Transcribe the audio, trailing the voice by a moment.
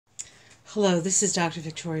Hello, this is Dr.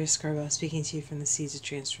 Victoria Scarborough speaking to you from the Seeds of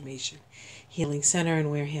Transformation Healing Center in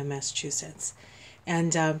Wareham, Massachusetts.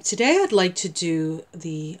 And today I'd like to do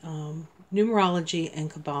the numerology and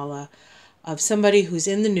Kabbalah of somebody who's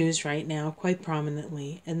in the news right now quite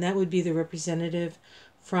prominently, and that would be the representative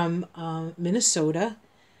from Minnesota,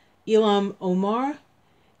 Omar,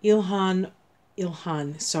 Ilhan,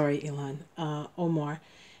 Omar.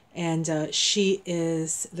 And she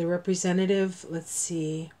is the representative, let's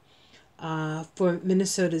see, for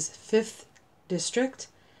Minnesota's 5th District.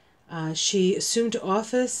 She assumed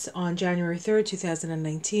office on January 3rd,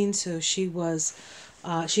 2019, so she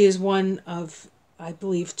is one of, I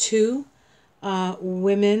believe, two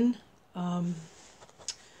women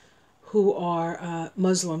who are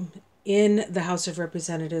Muslim in the House of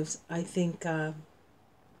Representatives. I think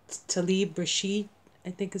Talib Rashid,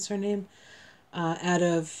 I think is her name, out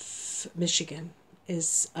of Michigan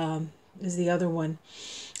is the other one.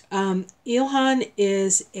 Ilhan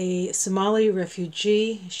is a Somali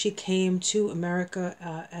refugee. She came to America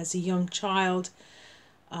as a young child,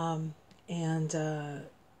 and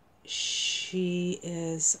she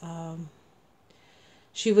was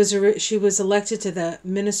elected to the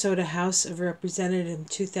Minnesota House of Representatives in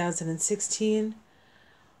 2016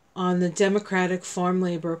 on the Democratic Farm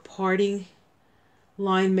Labor Party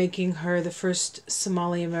line, making her the first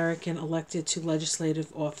Somali American elected to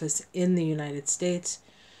legislative office in the United States.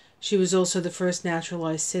 She was also the first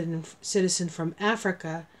naturalized citizen from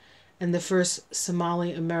Africa and the first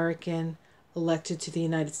Somali American elected to the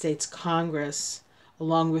United States Congress,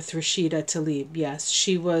 along with Rashida Tlaib. Yes,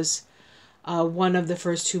 she was one of the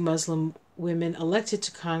first two Muslim women elected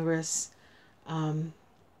to Congress, and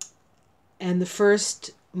the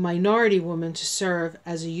first minority woman to serve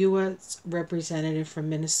as a U.S. representative from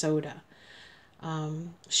Minnesota.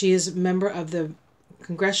 She is a member of the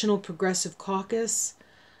Congressional Progressive Caucus.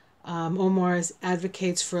 Omar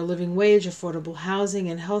advocates for a living wage, affordable housing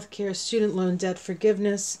and health care, student loan debt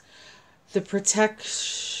forgiveness, the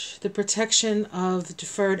protection of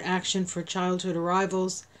deferred action for childhood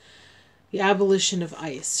arrivals, the abolition of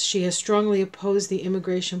ICE. She has strongly opposed the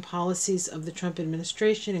immigration policies of the Trump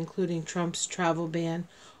administration, including Trump's travel ban.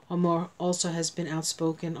 Omar also has been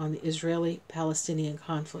outspoken on the Israeli-Palestinian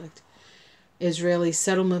conflict, Israeli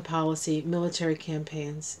settlement policy, military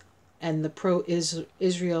campaigns, and the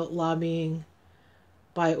pro-Israel lobbying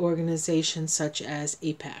by organizations such as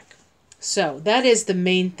AIPAC. So that is the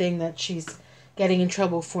main thing that she's getting in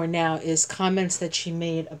trouble for now, is comments that she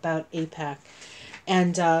made about AIPAC.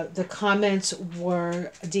 And the comments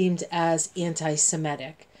were deemed as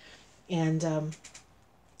anti-Semitic. And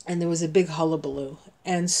there was a big hullabaloo.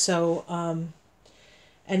 And so,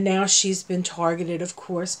 and now she's been targeted, of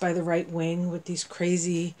course, by the right wing with these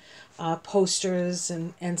crazy posters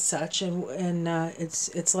and such, and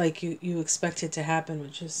it's like you expect it to happen,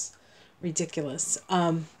 which is ridiculous.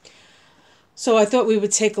 So I thought we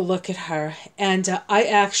would take a look at her, and I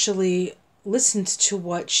actually listened to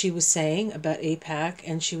what she was saying about AIPAC,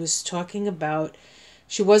 and she wasn't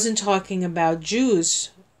talking about Jews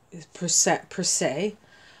per se.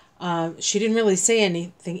 She didn't really say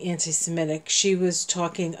anything anti-Semitic. She was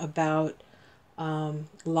talking about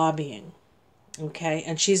lobbying. Okay,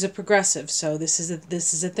 and she's a progressive, so this is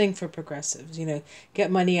a thing for progressives, get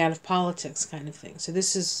money out of politics kind of thing. So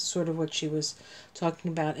this is sort of what she was talking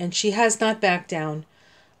about, and she has not backed down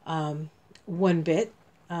one bit.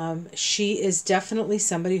 She is definitely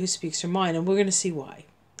somebody who speaks her mind, and we're going to see why.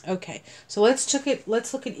 Okay, so let's look at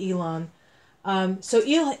Ilhan. So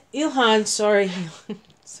Ilhan, sorry,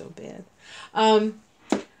 so bad.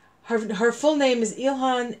 Her full name is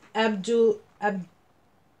Ilhan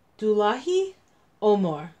Abdullahi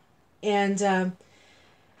Omar. And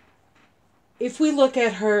if we look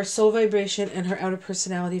at her soul vibration and her outer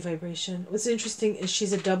personality vibration, what's interesting is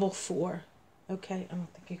she's a double 4. Okay, I don't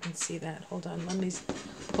think you can see that. Hold on, let me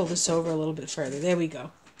pull this over a little bit further. There we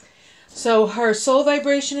go. So her soul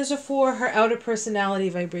vibration is a 4, her outer personality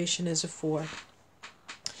vibration is a 4.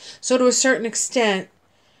 So to a certain extent,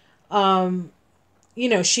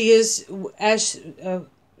 she is, as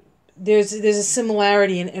there's a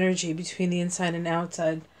similarity in energy between the inside and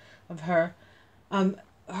outside of her.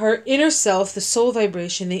 Her inner self, the soul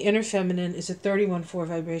vibration, the inner feminine, is a 31-4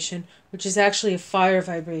 vibration, which is actually a fire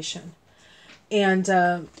vibration. And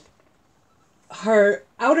her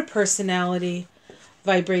outer personality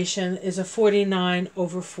vibration is a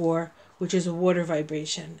 49/4, which is a water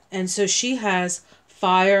vibration. And so she has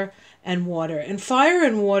fire and water. And fire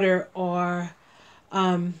and water are,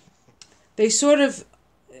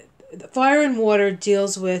 fire and water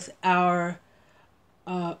deals with our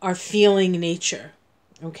feeling nature,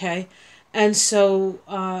 okay? And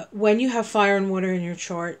so when you have fire and water in your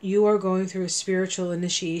chart, you are going through a spiritual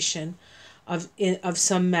initiation of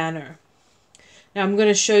some manner. Now I'm going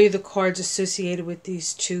to show you the cards associated with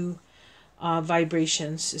these two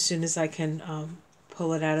vibrations as soon as I can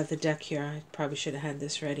pull it out of the deck here. I probably should have had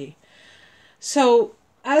this ready. So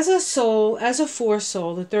as a soul, as a 4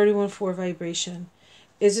 soul, the 31-4 vibration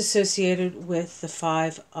is associated with the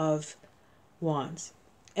 5 of Wands.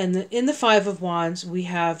 And in the 5 of Wands, we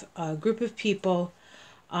have a group of people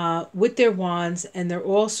with their wands, and they're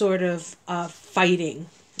all sort of fighting.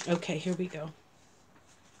 Okay, here we go.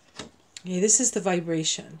 Okay, this is the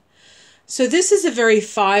vibration. So this is a very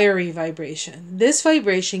fiery vibration. This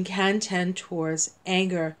vibration can tend towards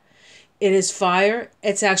anger. It is fire.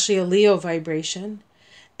 It's actually a Leo vibration.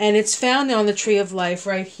 And it's found on the Tree of Life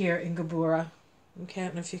right here in Geburah. Okay, I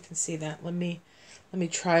don't know if you can see that. Let me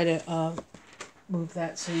try to move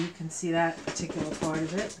that so you can see that particular part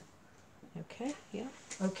of it. Okay, yeah.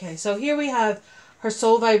 Okay, so here we have her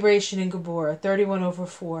soul vibration in Geburah,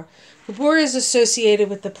 31/4. Geburah is associated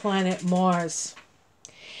with the planet Mars.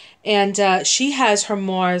 And she has her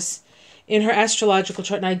Mars in her astrological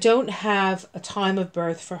chart. And I don't have a time of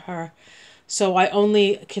birth for her. So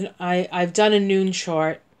I've done a noon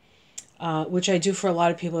chart, which I do for a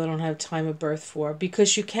lot of people that don't have time of birth for,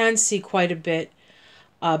 because you can see quite a bit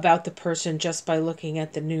about the person just by looking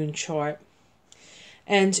at the noon chart.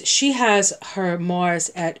 And she has her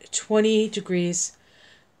Mars at 20 degrees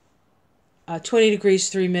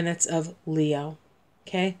 3 minutes of Leo.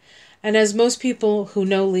 Okay? And as most people who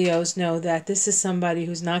know Leos know, that this is somebody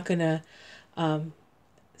who's not going to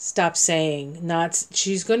stop saying,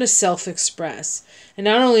 she's going to self-express. And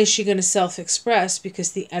not only is she going to self-express,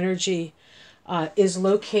 because the energy is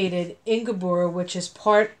located in Geburah, which is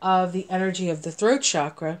part of the energy of the throat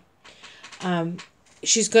chakra.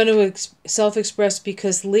 She's going to self-express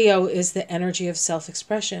because Leo is the energy of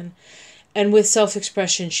self-expression. And with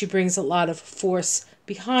self-expression, she brings a lot of force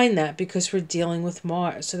behind that, because we're dealing with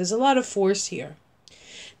Mars. So there's a lot of force here.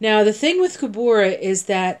 Now, the thing with Geburah is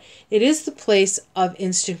that it is the place of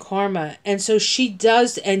instant karma. And so she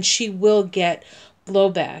does, and she will get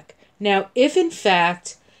blowback. Now, if in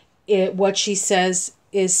fact what she says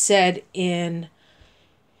is said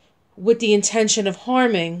with the intention of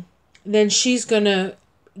harming, then she's going to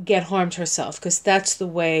get harmed herself, because that's the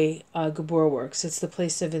way Geburah works. It's the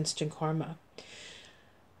place of instant karma.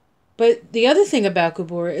 But the other thing about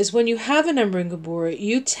Geburah is when you have a number in Geburah,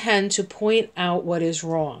 you tend to point out what is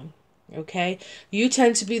wrong. Okay? You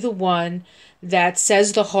tend to be the one that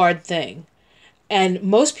says the hard thing. And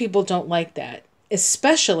most people don't like that,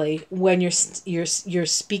 especially when you're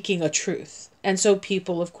speaking a truth. And so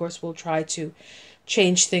people, of course, will try to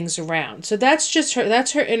change things around. So that's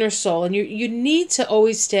her inner soul. And you need to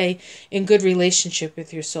always stay in good relationship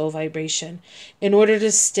with your soul vibration in order to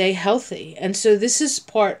stay healthy. And so this is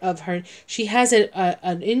part of her. She has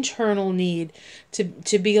an internal need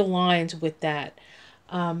to be aligned with that.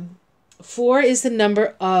 4 is the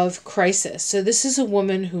number of crisis. So this is a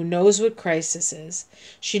woman who knows what crisis is.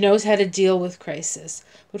 She knows how to deal with crisis.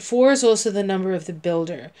 But 4 is also the number of the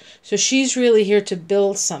builder. So she's really here to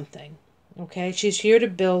build something. Okay, she's here to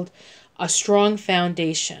build a strong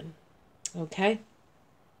foundation. Okay,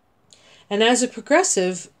 and as a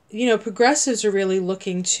progressive, progressives are really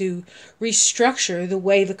looking to restructure the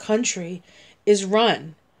way the country is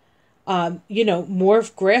run. More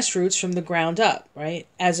grassroots from the ground up, right?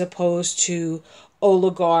 As opposed to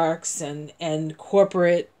oligarchs and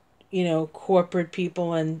corporate, corporate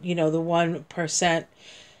people and, the 1%,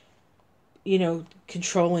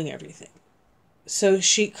 controlling everything. So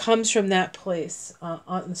she comes from that place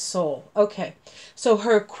on the soul. Okay, so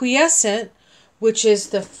her quiescent, which is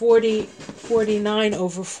the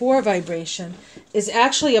 49/4 vibration, is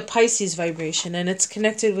actually a Pisces vibration, and it's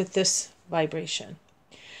connected with this vibration.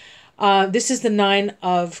 This is the 9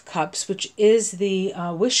 of Cups, which is the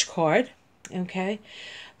wish card. Okay,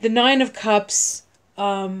 the 9 of Cups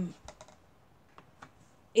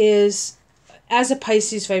is, as a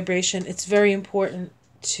Pisces vibration, it's very important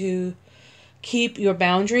to keep your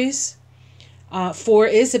boundaries. 4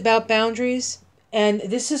 is about boundaries, and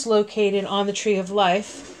this is located on the Tree of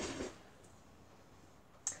Life,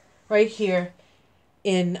 right here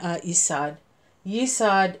in Yesod.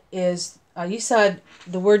 Yesod is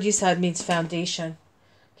the word Yesod means foundation.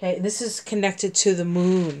 Okay, and this is connected to the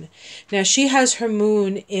moon. Now she has her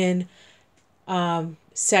moon in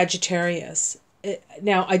Sagittarius.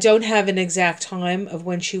 Now I don't have an exact time of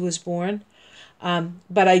when she was born.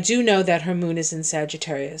 But I do know that her moon is in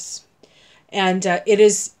Sagittarius. And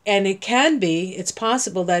it's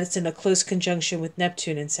possible that it's in a close conjunction with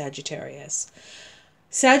Neptune in Sagittarius.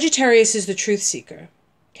 Sagittarius is the truth seeker.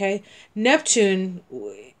 Okay? Neptune,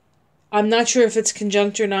 I'm not sure if it's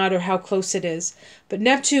conjunct or not or how close it is, but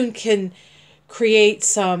Neptune can create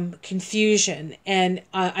some confusion, and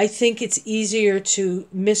I think it's easier to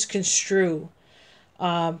misconstrue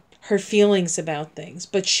her feelings about things.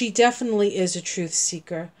 But she definitely is a truth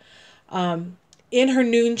seeker. In her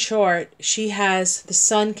noon chart, she has the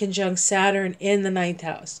Sun conjunct Saturn in the ninth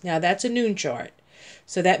house. Now, that's a noon chart,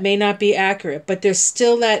 so that may not be accurate, but there's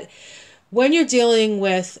still that. When you're dealing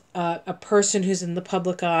with a person who's in the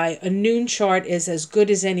public eye, a noon chart is as good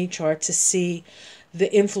as any chart to see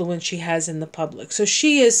the influence she has in the public. So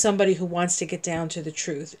she is somebody who wants to get down to the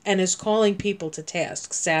truth and is calling people to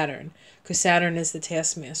task, Saturn, because Saturn is the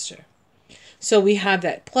taskmaster. So we have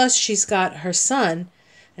that. Plus, she's got her Sun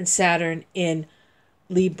and Saturn in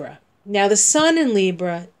Libra. Now, the Sun in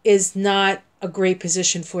Libra is not a great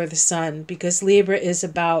position for the Sun because Libra is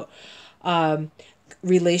about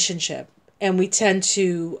relationship. And we tend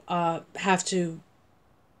to have to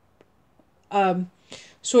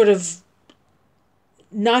sort of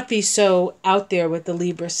not be so out there with the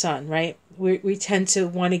Libra Sun, right? We tend to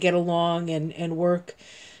want to get along and work,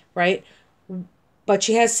 right? But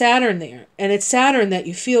she has Saturn there, and it's Saturn that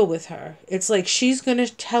you feel with her. It's like she's going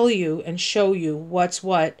to tell you and show you what's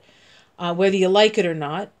what, whether you like it or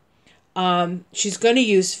not. She's going to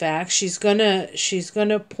use facts. She's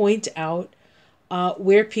gonna point out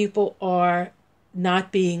where people are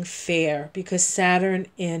not being fair, because Saturn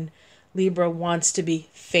in Libra wants to be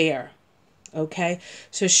fair. Okay,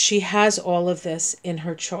 so she has all of this in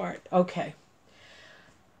her chart. Okay.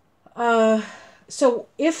 So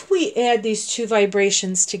if we add these two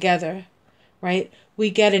vibrations together, right, we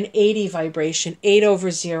get an 80 vibration, 8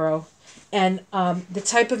 over 0. And the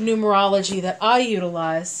type of numerology that I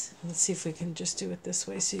utilize, let's see if we can just do it this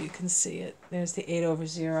way so you can see it. There's the 8 over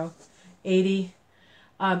 0, 80.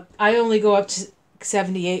 I only go up to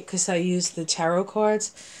 78 because I use the tarot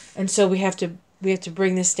cards, and so we have to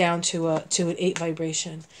bring this down to an 8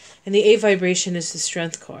 vibration, and the 8 vibration is the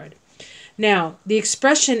Strength card. Now, the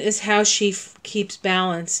expression is how she keeps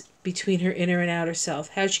balance between her inner and outer self,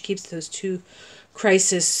 how she keeps those two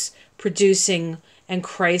crisis producing and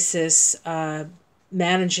crisis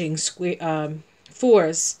managing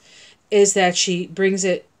force, is that she brings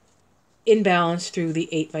it in balance through the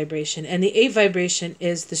 8 vibration. And the 8 vibration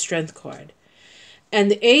is the Strength card. And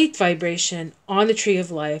the 8 vibration on the Tree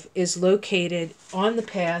of Life is located on the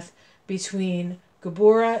path between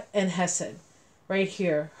Geburah and Hesed. Right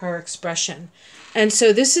here, her expression. And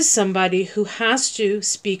so this is somebody who has to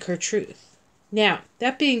speak her truth. Now,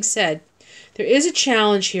 that being said, there is a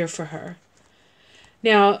challenge here for her.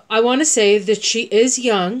 Now, I want to say that she is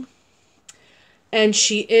young, and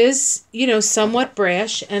she is, somewhat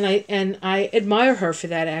brash, and I admire her for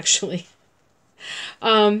that, actually.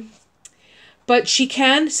 But she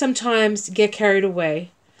can sometimes get carried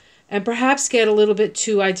away and perhaps get a little bit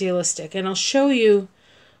too idealistic. And I'll show you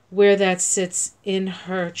where that sits in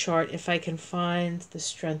her chart if I can find the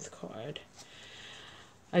Strength card.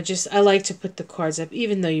 I like to put the cards up,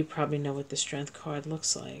 even though you probably know what the Strength card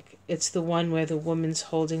looks like. It's the one where the woman's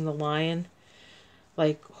holding the lion,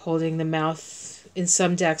 like holding the mouth, in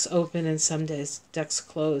some decks open and some decks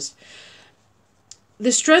closed.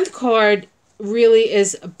 The Strength card really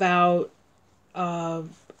is about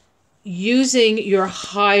using your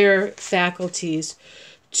higher faculties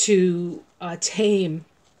to tame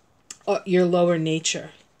your lower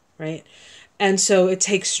nature, right? And so it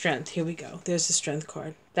takes strength. Here we go. There's the Strength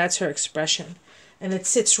card. That's her expression. And it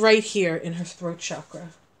sits right here in her throat chakra.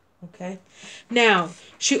 Okay? Now,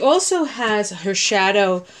 she also has her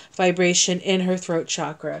shadow vibration in her throat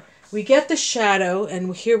chakra. We get the shadow,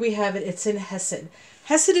 and here we have it. It's in Hesed.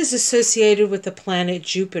 Hesed is associated with the planet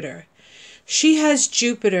Jupiter. She has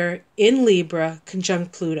Jupiter in Libra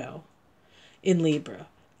conjunct Pluto in Libra.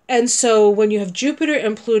 And so when you have Jupiter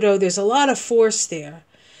and Pluto, there's a lot of force there.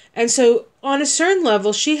 And so on a certain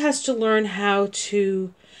level, she has to learn how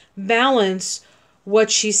to balance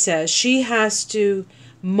what she says. She has to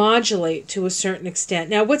modulate to a certain extent.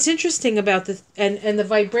 Now, what's interesting about the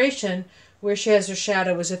vibration where she has her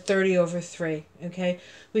shadow is a 30 over 3. Okay,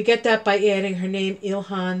 we get that by adding her name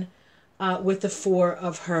Ilhan with the 4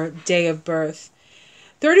 of her day of birth.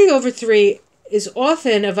 30 over 3 is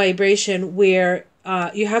often a vibration where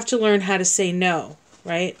you have to learn how to say no,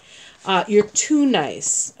 right? You're too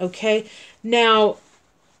nice, okay? Now,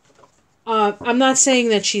 I'm not saying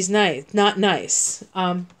that she's not nice,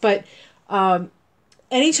 but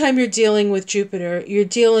anytime you're dealing with Jupiter, you're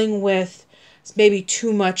dealing with maybe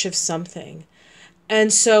too much of something.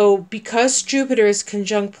 And so because Jupiter is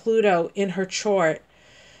conjunct Pluto in her chart,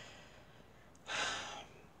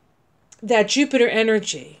 that Jupiter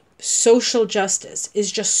energy, social justice,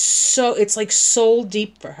 is just so, it's like soul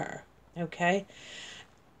deep for her. Okay.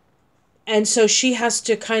 And so she has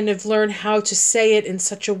to kind of learn how to say it in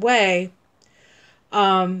such a way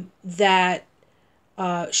that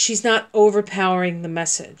she's not overpowering the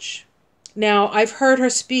message. Now, I've heard her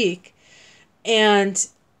speak, and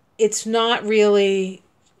it's not really,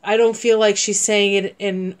 I don't feel like she's saying it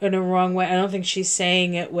in a wrong way. I don't think she's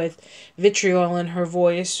saying it with vitriol in her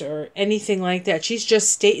voice or anything like that. She's just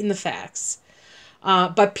stating the facts.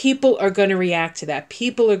 But people are going to react to that.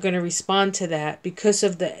 People are going to respond to that because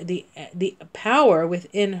of the power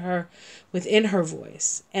within her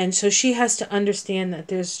voice. And so she has to understand that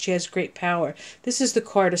she has great power. This is the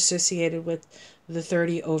card associated with the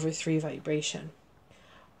 30/3 vibration.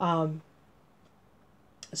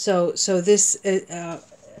 So this is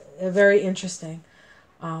very interesting.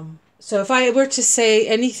 So if I were to say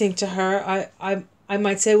anything to her, I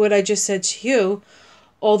might say what I just said to you.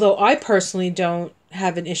 Although I personally don't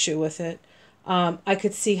have an issue with it, I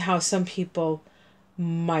could see how some people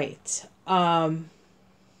might. All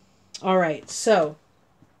right, so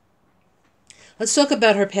let's talk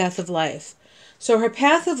about her path of life. So her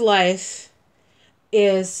path of life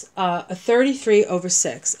is a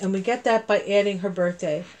 33/6, and we get that by adding her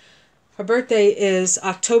birthday. Her birthday is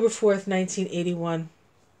October 4th, 1981,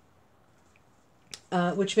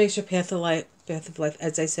 which makes her path of life,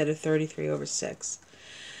 as I said, a 33/6.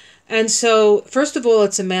 And so, first of all,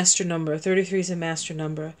 it's a master number. 33 is a master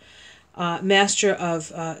number. Master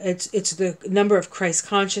of, it's the number of Christ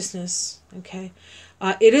consciousness, okay?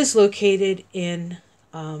 It is located in,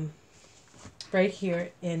 right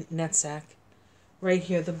here in Netzach. Right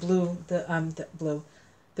here, the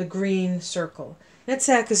green circle.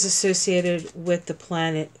 Netzach is associated with the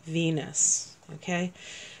planet Venus, okay?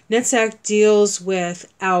 Netzach deals with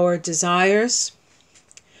our desires.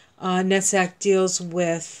 Netzach deals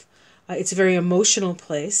with, it's a very emotional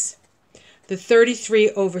place. The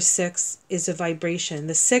 33/6 is a vibration.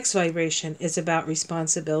 The 6 vibration is about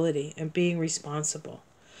responsibility and being responsible.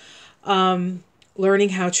 Learning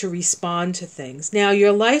how to respond to things. Now,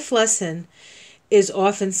 your life lesson is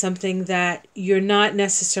often something that you're not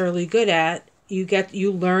necessarily good at.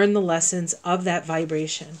 You learn the lessons of that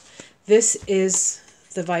vibration. This is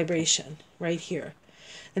the vibration right here.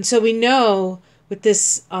 And so we know with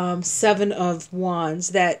this 7 of Wands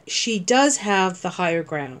that she does have the higher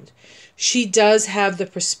ground. She does have the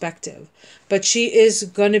perspective, but she is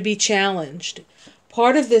going to be challenged.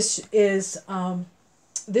 Part of this is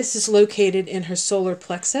located in her solar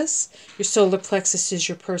plexus. Your solar plexus is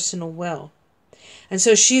your personal will. And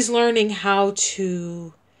so she's learning how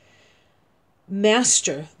to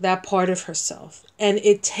master that part of herself. And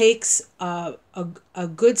it takes a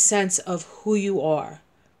good sense of who you are.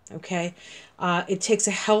 Okay? It takes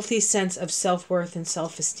a healthy sense of self-worth and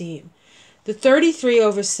self-esteem. The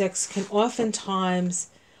 33/6 can oftentimes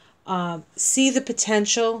see the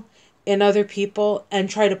potential in other people and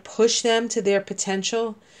try to push them to their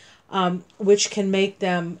potential, which can make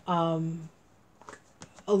them a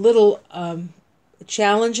little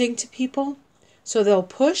challenging to people. So they'll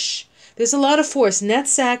push. There's a lot of force.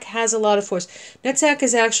 Netzach has a lot of force. Netzach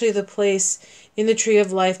is actually the place in the tree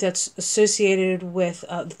of life that's associated with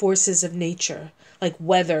the forces of nature, like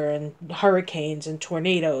weather and hurricanes and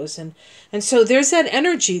tornadoes. And so there's that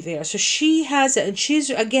energy there. So she has it, and she's,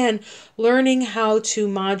 again, learning how to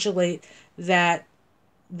modulate that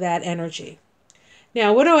energy.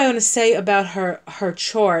 Now, what do I want to say about her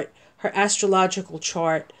chart, her astrological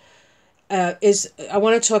chart? Is I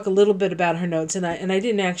want to talk a little bit about her notes, and I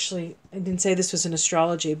didn't say this was an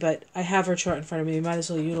astrology, but I have her chart in front of me. You might as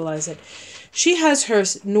well utilize it. She has her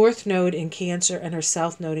North Node in Cancer and her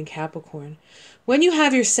South Node in Capricorn. When you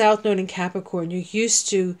have your South Node in Capricorn, you're used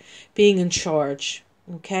to being in charge,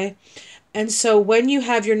 okay? And so when you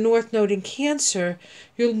have your North Node in Cancer,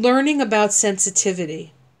 you're learning about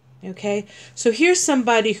sensitivity. Okay, so here's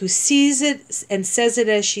somebody who sees it and says it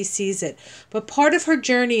as she sees it. But part of her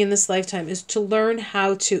journey in this lifetime is to learn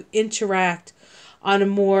how to interact on a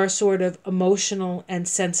more sort of emotional and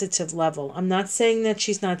sensitive level. I'm not saying that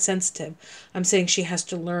she's not sensitive. I'm saying she has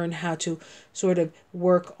to learn how to sort of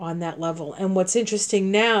work on that level. And what's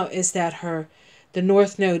interesting now is that the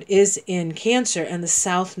North Node is in Cancer and the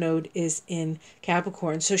South Node is in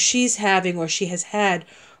Capricorn. So she's having, or she has had,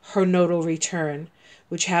 her nodal return,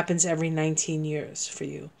 which happens every 19 years for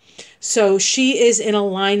you. So she is in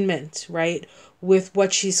alignment, right, with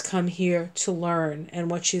what she's come here to learn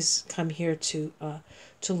and what she's come here to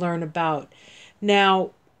learn about.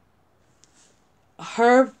 Now,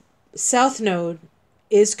 her South Node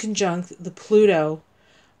is conjunct the Pluto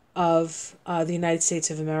of the United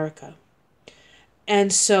States of America.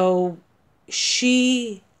 And so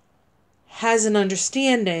she has an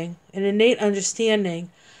understanding, an innate understanding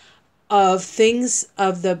of things,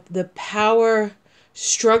 of the power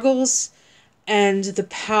struggles and the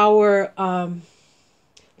power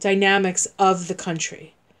dynamics of the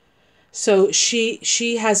country. So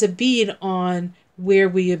she has a bead on where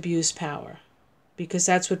we abuse power, because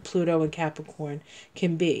that's what Pluto and Capricorn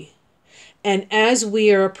can be. And as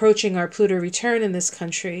we are approaching our Pluto return in this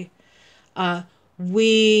country,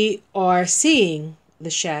 we are seeing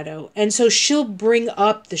the shadow. And so she'll bring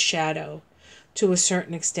up the shadow to a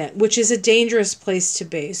certain extent, which is a dangerous place to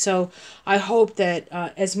be. So I hope that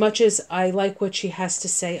as much as I like what she has to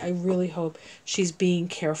say, I really hope she's being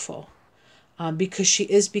careful, because she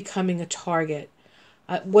is becoming a target.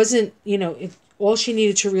 Wasn't, all she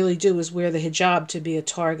needed to really do was wear the hijab to be a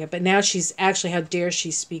target. But now she's actually, how dare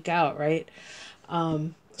she speak out, right?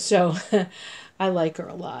 So I like her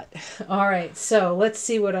a lot. All right, so let's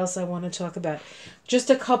see what else I want to talk about. Just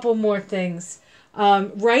a couple more things.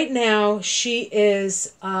 Right now, she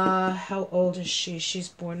is, how old is she? She's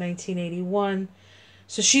born 1981.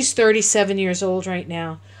 So she's 37 years old right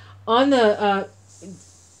now. On the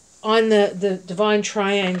divine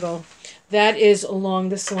triangle, that is along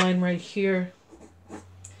this line right here.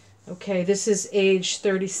 Okay, this is age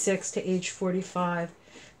 36 to age 45.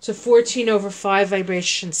 So 14/5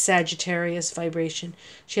 vibration, Sagittarius vibration.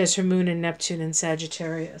 She has her moon and Neptune in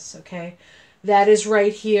Sagittarius, okay? That is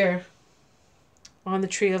right here on the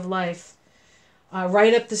Tree of Life,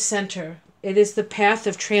 right up the center. It is the path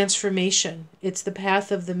of transformation. It's the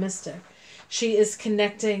path of the mystic. She is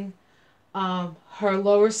connecting her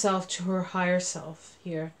lower self to her higher self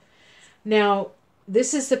here. Now,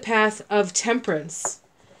 this is the path of temperance,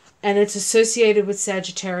 and it's associated with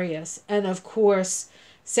Sagittarius. And of course,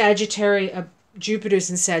 Jupiter's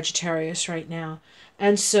in Sagittarius right now.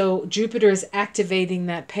 And so Jupiter is activating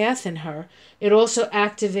that path in her. It also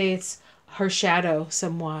activates her shadow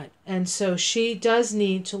somewhat. And so she does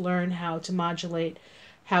need to learn how to modulate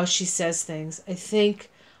how she says things. I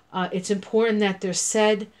think it's important that they're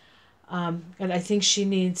said. And I think she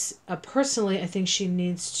needs, personally, I think she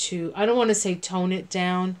needs to, I don't want to say tone it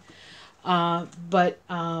down, but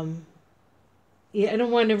yeah, I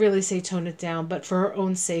don't want to really say tone it down, but for her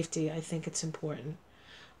own safety, I think it's important.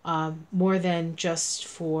 More than just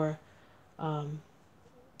for,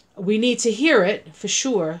 we need to hear it for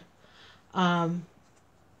sure.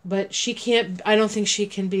 But she can't, I don't think she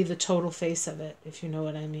can be the total face of it, if you know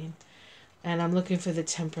what I mean. And I'm looking for the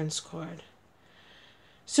temperance card.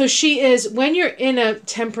 So she is, when you're in a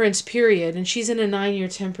temperance period, and she's in a 9-year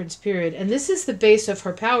temperance period, and this is the base of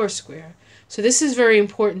her power square. So this is very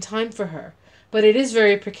important time for her. But it is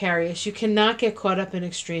very precarious. You cannot get caught up in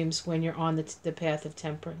extremes when you're on the path of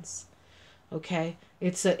temperance. Okay?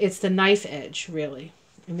 It's the knife edge, really.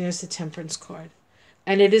 And there's the temperance card.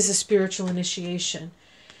 And it is a spiritual initiation.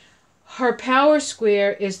 Her power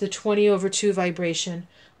square is the 20/2 vibration,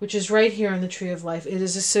 which is right here on the Tree of Life. It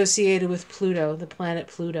is associated with Pluto, the planet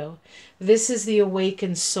Pluto. This is the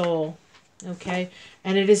awakened soul, okay?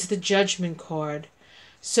 And it is the judgment card.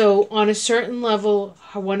 So on a certain level,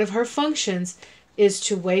 one of her functions is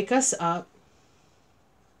to wake us up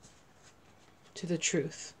to the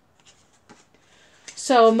truth.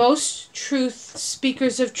 So most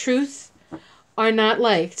speakers of truth are not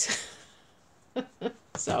liked.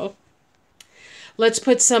 So let's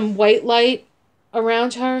put some white light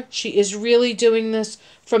around her. She is really doing this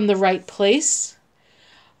from the right place.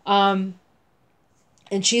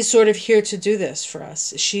 And she's sort of here to do this for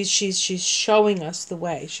us. She's showing us the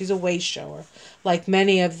way. She's a way shower, like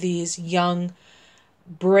many of these young,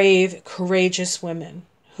 brave, courageous women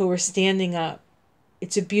who are standing up.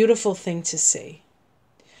 It's a beautiful thing to see.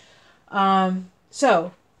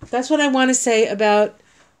 So that's what I want to say about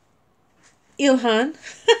Ilhan.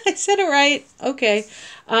 I said it right. Okay.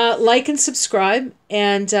 Like and subscribe.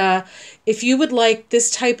 And if you would like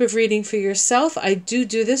this type of reading for yourself, I do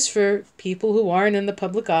this for people who aren't in the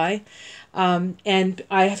public eye. And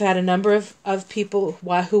I have had a number of people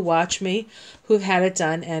who watch me who've had it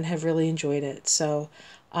done and have really enjoyed it. So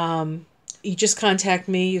you just contact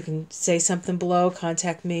me. You can say something below.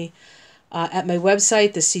 Contact me at my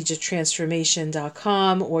website,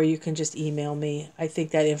 thesiegeoftransformation.com, or you can just email me. I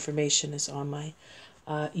think that information is on my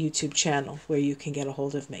YouTube channel where you can get a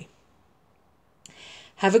hold of me.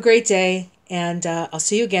 Have a great day, and I'll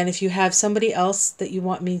see you again. If you have somebody else that you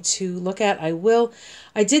want me to look at, I will.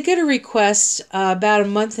 I did get a request about a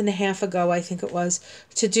month and a half ago, I think it was,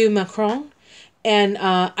 to do Macron, and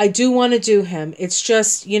I do want to do him. It's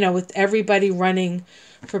just, with everybody running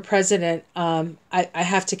for president, I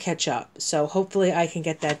have to catch up. So hopefully I can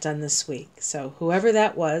get that done this week. So whoever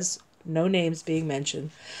that was, no names being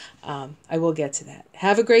mentioned, I will get to that.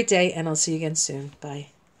 Have a great day, and I'll see you again soon. Bye.